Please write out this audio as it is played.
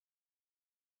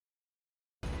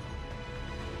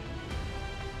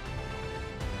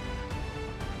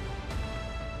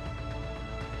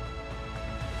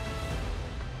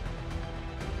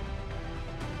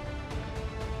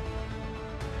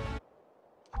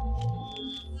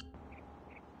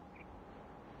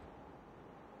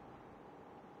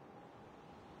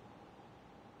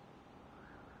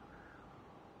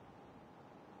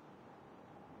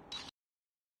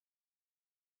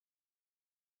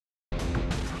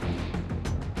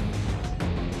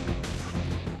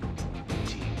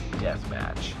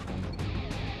deathmatch.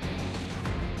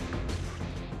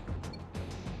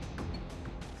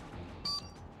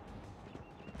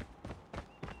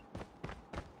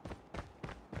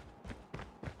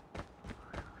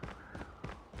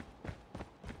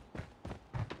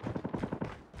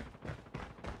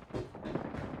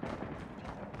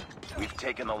 We've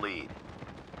taken the lead.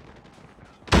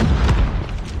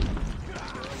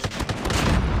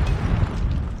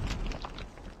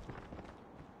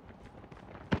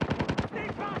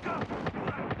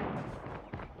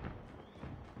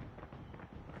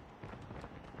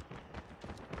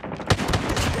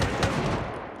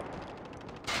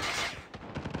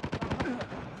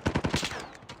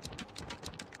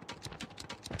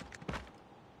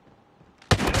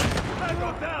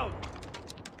 Tango down!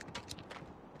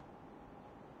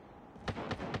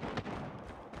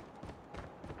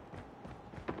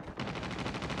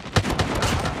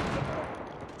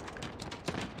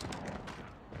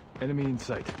 Enemy in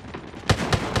sight.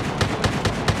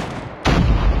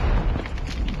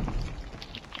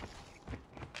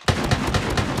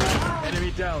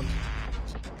 Enemy down.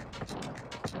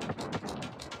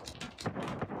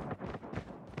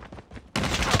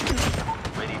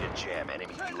 Ready to jam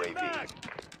enemy UAV.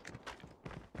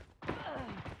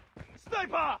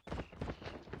 Sniper!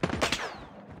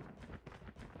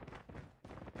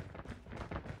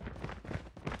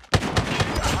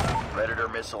 Predator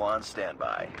missile on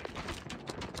standby.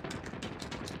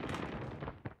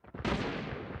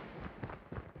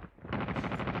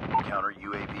 Counter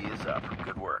UAV is up.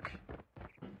 Good work.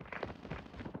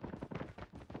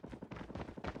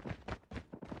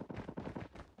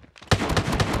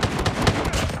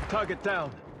 Target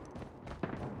down.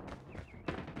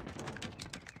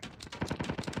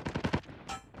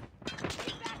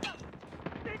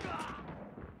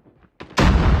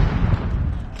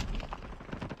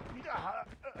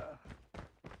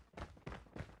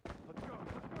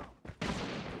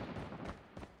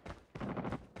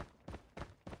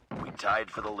 We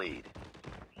tied for the lead.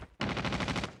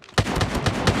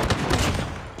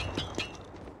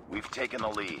 We've taken the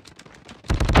lead.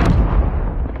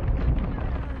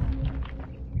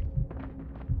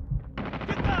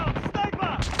 Get down!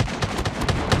 Sniper!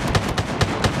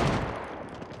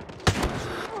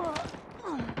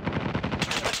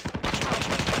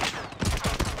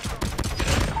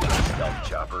 Stealth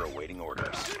chopper awaiting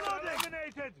orders.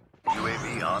 Eliminated!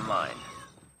 UAV online.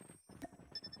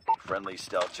 Friendly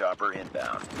stealth chopper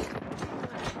inbound.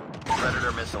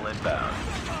 Predator missile inbound.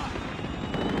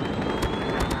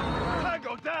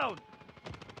 Tango down!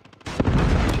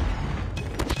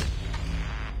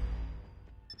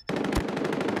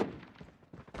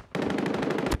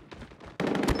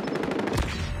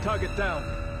 Target down.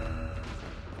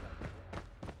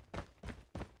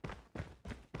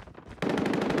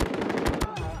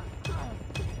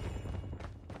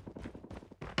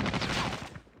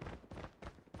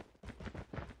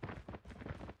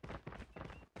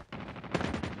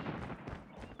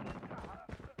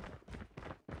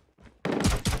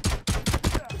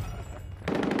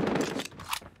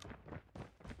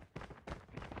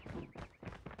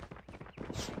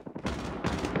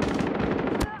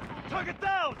 Target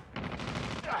down!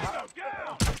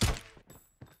 Go!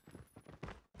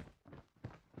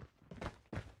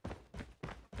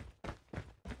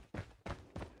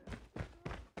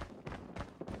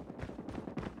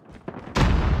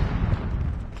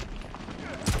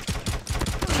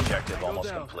 Objective almost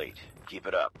down. complete. Keep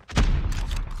it up.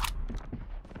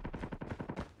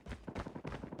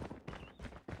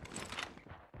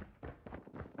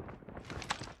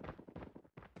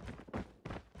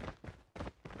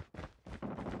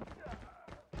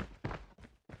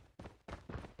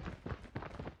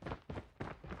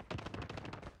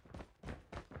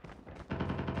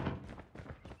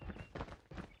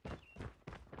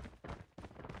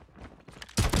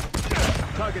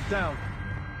 Target down.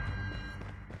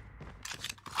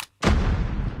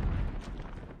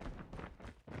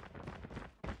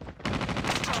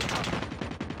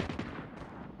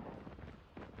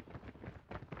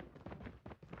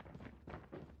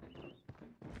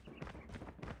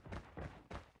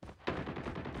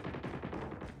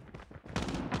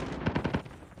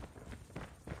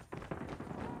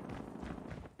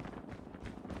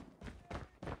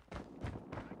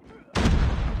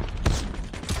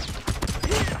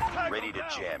 Ready to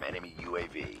jam enemy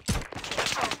UAV.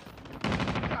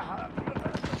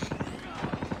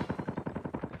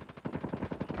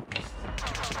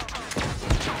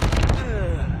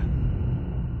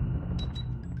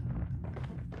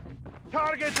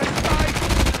 Target in sight!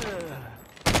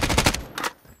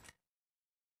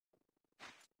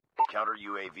 Counter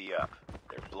UAV up.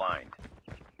 They're blind.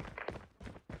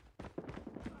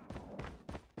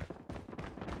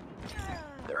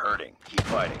 hurting. Keep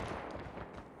fighting.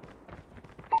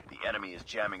 The enemy is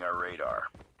jamming our radar.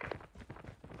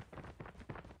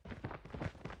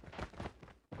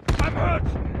 I'm hurt!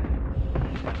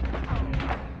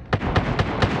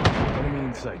 Enemy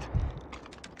in sight.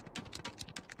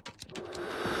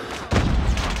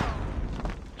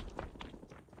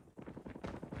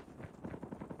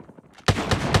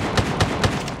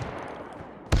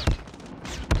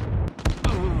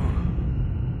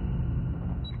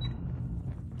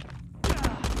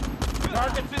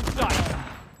 Target's in sight!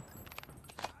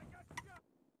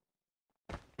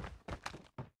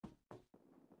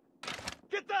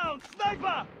 Get down!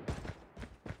 Sniper!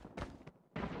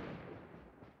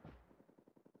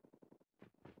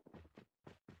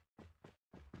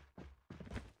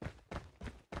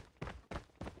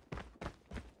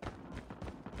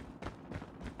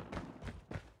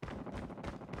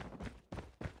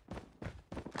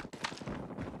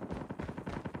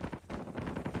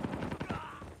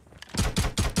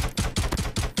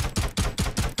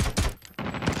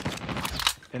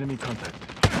 Enemy contact.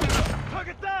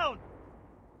 Target down!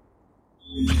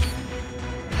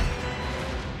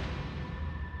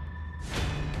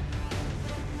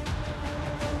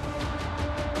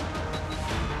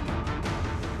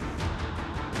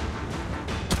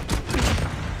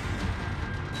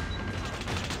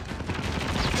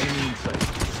 Enemy in sight.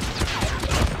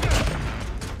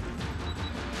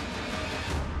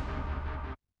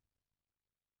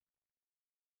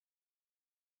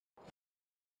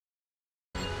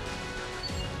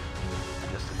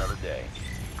 Just another day.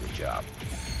 Good job.